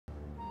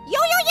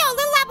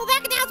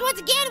once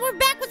again, we're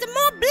back with some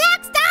more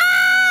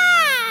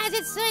Blockstars!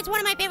 It's one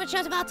of my favorite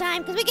shows of all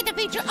time, because we get to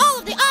feature all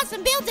of the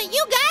awesome builds that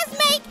you guys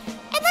make.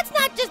 And let's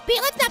not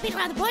beat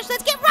around the bush,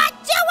 let's get right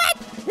to it!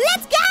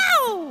 Let's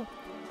go!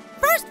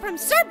 First from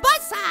Sir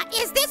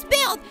Buzzsaw is this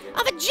build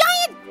of a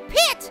giant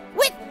pit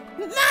with,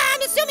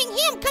 I'm assuming,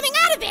 him coming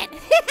out of it.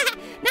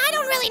 Now, I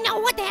don't really know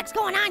what the heck's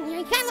going on here.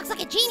 He kind of looks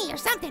like a genie or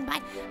something,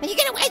 but are you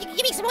gonna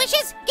give me some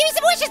wishes? Give me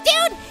some wishes,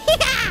 dude!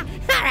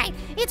 All right,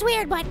 it's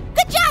weird, but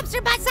good job,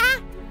 Sir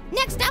Buzzsaw.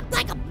 Next up,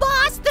 like a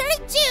boss,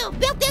 32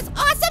 built this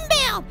awesome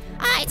build.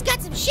 It's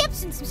got some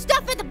ships and some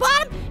stuff at the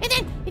bottom, and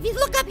then if you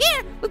look up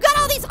here, we've got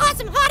all these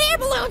awesome hot air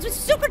balloons with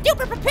super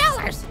duper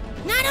propellers.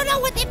 Now, I don't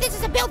know if this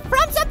is a build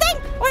from something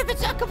or if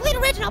it's a complete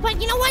original, but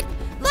you know what?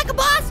 Like a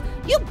boss,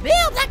 you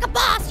build like a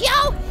boss,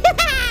 yo!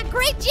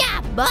 Great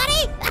job,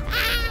 buddy!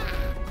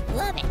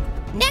 Love it.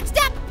 Next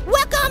up,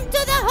 welcome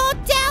to the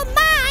Hotel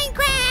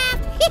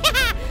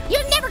Minecraft!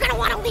 You're never gonna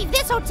want to leave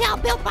this hotel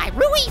built by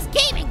Ruiz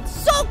Gaming.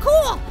 So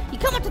cool! You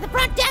come up to the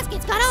front desk,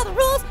 it's got all the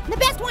rules, and the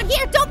best one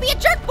here, don't be a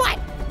jerk butt.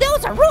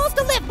 Those are rules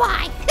to live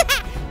by.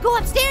 Go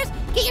upstairs,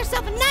 get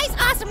yourself a nice,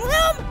 awesome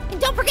room, and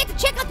don't forget to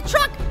check out the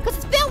truck, because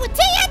it's filled with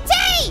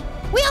TNT!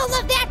 We all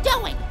love that,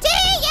 don't we?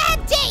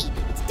 TNT!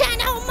 It's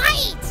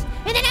dynamite!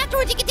 And then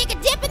afterwards, you can take a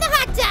dip in the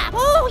hot tub.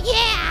 Oh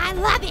yeah, I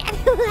love it.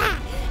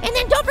 And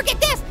then don't forget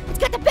this, it's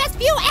got the best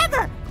view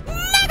ever,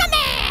 Mega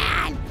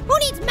Man! Who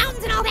needs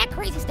mountains and all that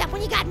crazy stuff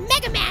when you got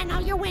Mega Man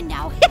out your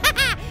window?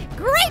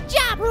 Great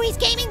job, Ruiz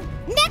Gaming.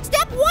 Next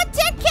up,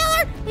 110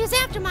 Killer is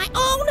after my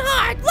own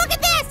heart. Look at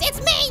this,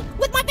 it's me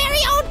with my very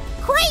own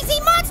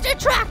crazy monster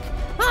truck.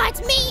 Oh,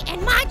 it's me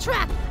and my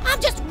truck. I'm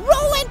just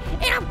rolling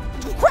and I'm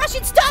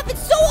crushing stuff.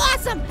 It's so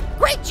awesome.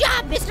 Great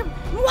job, Mr.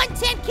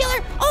 110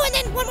 Killer. Oh, and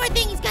then one more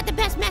thing. He's got the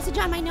best message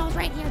on my nose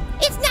right here.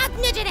 It's not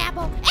Midget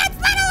Apple. It's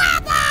Little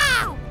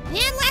Apple.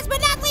 And last but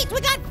not least,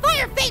 we got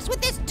Fireface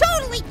with this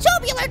totally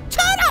tubular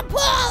totem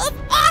pole of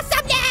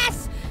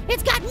awesomeness.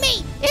 It's got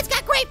me. It's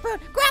got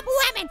grapefruit, grapple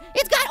lemon.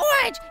 It's got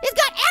orange. It's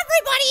got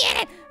everybody in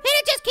it. And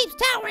it just keeps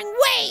towering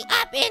way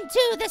up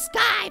into the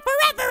sky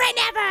forever and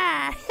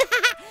ever.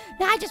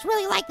 Now, I just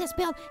really like this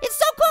build. It's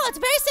so cool. It's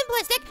very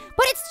simplistic,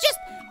 but it's just,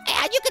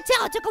 you can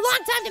tell it took a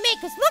long time to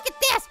make, because look at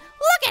this.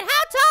 Look at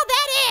how tall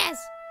that is.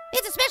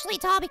 It's especially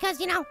tall because,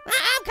 you know,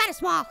 I'm kind of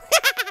small.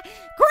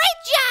 Great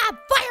job,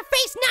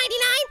 Fireface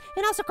 99,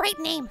 and also great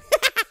name.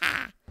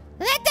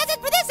 That does it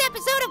for this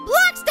episode of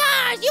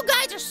Blockstars. You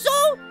guys are so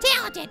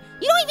talented.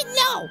 You don't even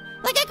know.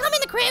 Like, I come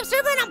in the creative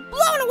server and I'm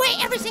blown away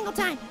every single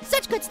time.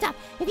 Such good stuff.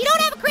 If you don't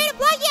have a creative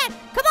blood yet,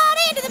 come on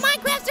into the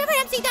Minecraft server,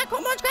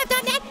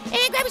 mc.cornmorgecraft.net,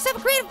 and grab yourself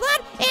a creative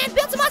blood and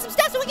build some awesome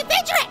stuff so we can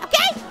feature it,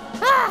 okay?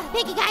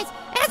 Thank you guys.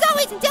 As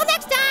always, until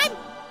next time.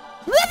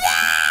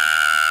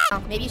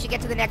 Maybe you should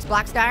get to the next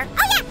Blockstar.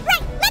 Oh yeah,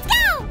 right, let's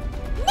go!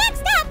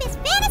 Next up is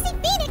Fantasy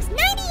Phoenix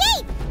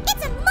 98.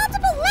 It's a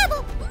multiple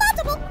level,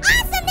 multiple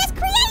awesomeness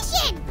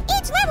creation.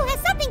 Each level has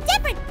something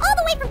different, all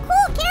the way from